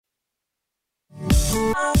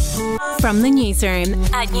From the newsroom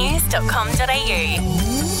at news.com.au.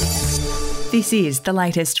 This is the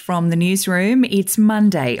latest from the newsroom. It's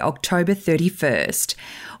Monday, October 31st.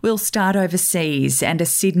 We'll start overseas, and a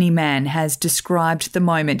Sydney man has described the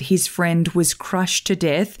moment his friend was crushed to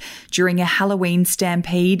death during a Halloween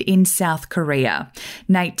stampede in South Korea.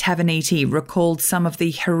 Nate Taverniti recalled some of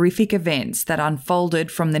the horrific events that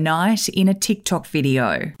unfolded from the night in a TikTok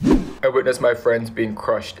video. I witnessed my friends being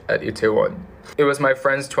crushed at Itaewon. It was my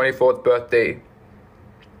friend's 24th birthday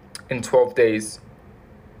in 12 days.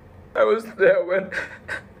 I was there when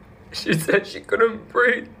she said she couldn't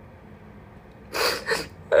breathe.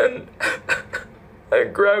 And I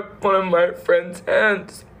grabbed one of my friend's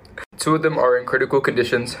hands. Two of them are in critical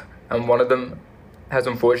conditions, and one of them has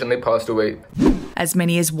unfortunately passed away. As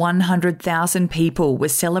many as 100,000 people were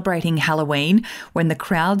celebrating Halloween when the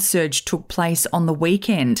crowd surge took place on the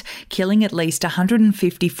weekend, killing at least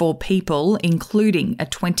 154 people, including a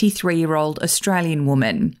 23-year-old Australian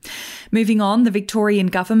woman. Moving on, the Victorian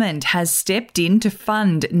government has stepped in to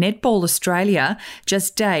fund Netball Australia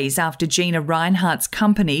just days after Gina Rinehart's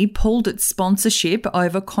company pulled its sponsorship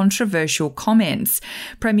over controversial comments.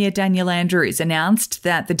 Premier Daniel Andrews announced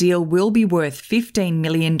that the deal will be worth $15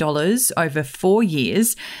 million over 4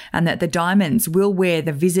 years and that the Diamonds will wear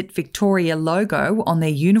the Visit Victoria logo on their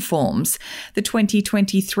uniforms. The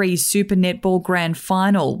 2023 Super Netball Grand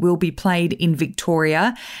Final will be played in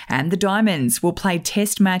Victoria, and the Diamonds will play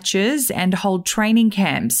test matches and hold training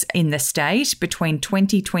camps in the state between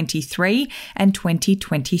 2023 and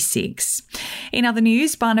 2026. In other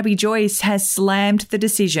news, Barnaby Joyce has slammed the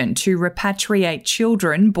decision to repatriate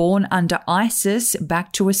children born under ISIS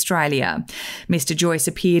back to Australia. Mr. Joyce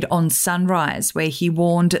appeared on Sunrise, where he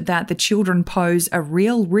warned that the children pose a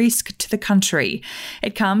real risk to the country.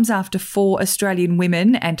 It comes after 4 Australian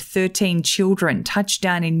women and 13 children touched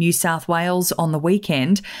down in New South Wales on the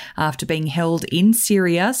weekend after being held in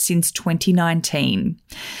Syria since 2019.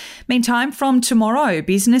 Meantime, from tomorrow,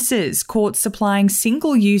 businesses caught supplying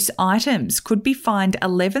single-use items could be fined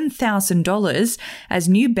 $11,000 as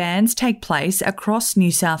new bans take place across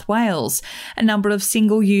New South Wales. A number of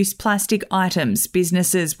single-use plastic items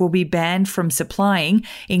businesses will be banned from supplying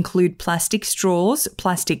include plastic straws,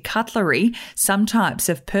 plastic cutlery, some types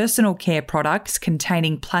of personal care products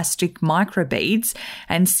containing plastic microbeads,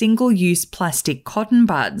 and single-use plastic cotton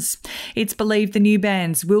buds. It's believed the new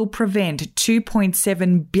bans will prevent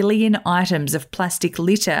 2.7 billion items of plastic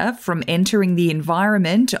litter from entering the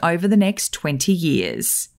environment over the next 20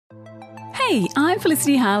 years. Hey, I'm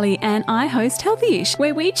Felicity Harley and I host Healthyish,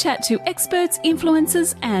 where we chat to experts,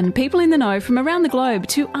 influencers and people in the know from around the globe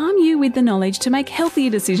to arm you with the knowledge to make healthier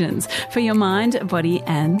decisions for your mind, body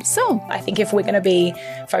and soul. I think if we're going to be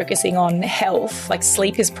focusing on health, like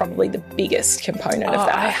sleep is probably the biggest component of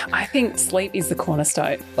that. I think sleep is the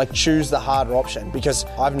cornerstone. Like choose the harder option, because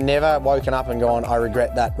I've never woken up and gone, I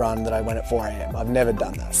regret that run that I went at 4 a.m. I've never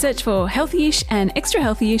done that. Search for Healthyish and Extra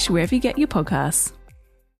Healthyish wherever you get your podcasts.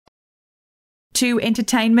 To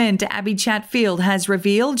entertainment, Abby Chatfield has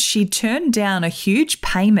revealed she turned down a huge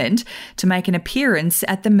payment to make an appearance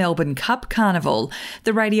at the Melbourne Cup Carnival.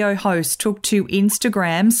 The radio host took to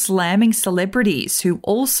Instagram slamming celebrities who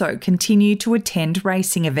also continue to attend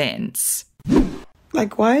racing events.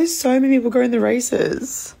 Like, why is so many people going to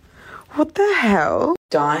races? What the hell?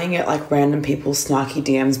 Dying at like random people's snarky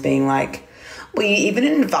DMs being like, were you even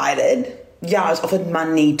invited? Yeah, I was offered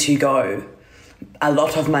money to go. A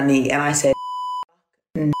lot of money. And I said,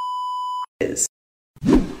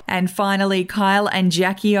 And finally, Kyle and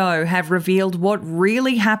Jackie O have revealed what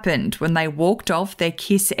really happened when they walked off their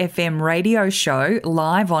Kiss FM radio show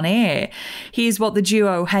live on air. Here's what the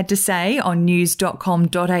duo had to say on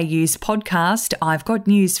news.com.au's podcast, I've Got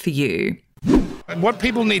News for You. What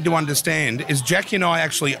people need to understand is Jackie and I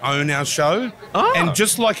actually own our show. Oh. And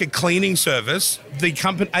just like a cleaning service, the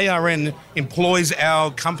company ARN employs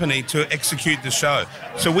our company to execute the show.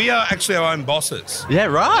 So we are actually our own bosses. Yeah,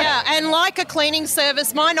 right. Yeah, and like a cleaning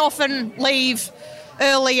service, mine often leave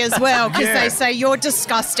early as well because they say you're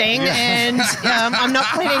disgusting and I'm not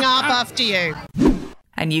cleaning up after you.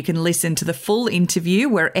 And you can listen to the full interview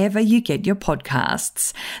wherever you get your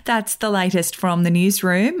podcasts. That's the latest from the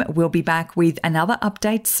newsroom. We'll be back with another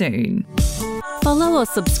update soon. Follow or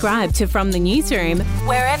subscribe to From the Newsroom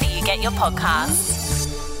wherever you get your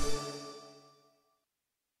podcasts.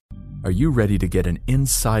 Are you ready to get an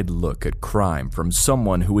inside look at crime from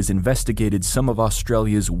someone who has investigated some of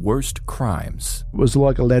Australia's worst crimes? It was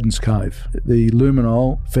like Aladdin's Cave. The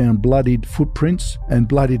luminol found bloodied footprints and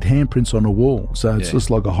bloodied handprints on a wall, so it's just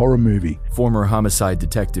like a horror movie. Former homicide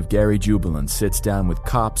detective Gary Jubilant sits down with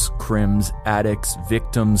cops, crims, addicts,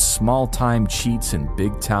 victims, small-time cheats, and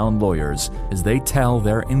big-town lawyers as they tell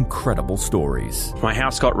their incredible stories. My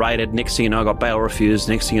house got raided. Next thing you know, I got bail refused.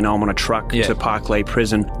 Next thing you know, I'm on a truck to Parklea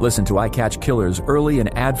Prison. Listen to I Catch Killers early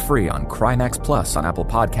and ad-free on Crimex Plus on Apple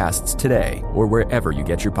Podcasts today or wherever you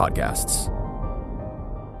get your podcasts.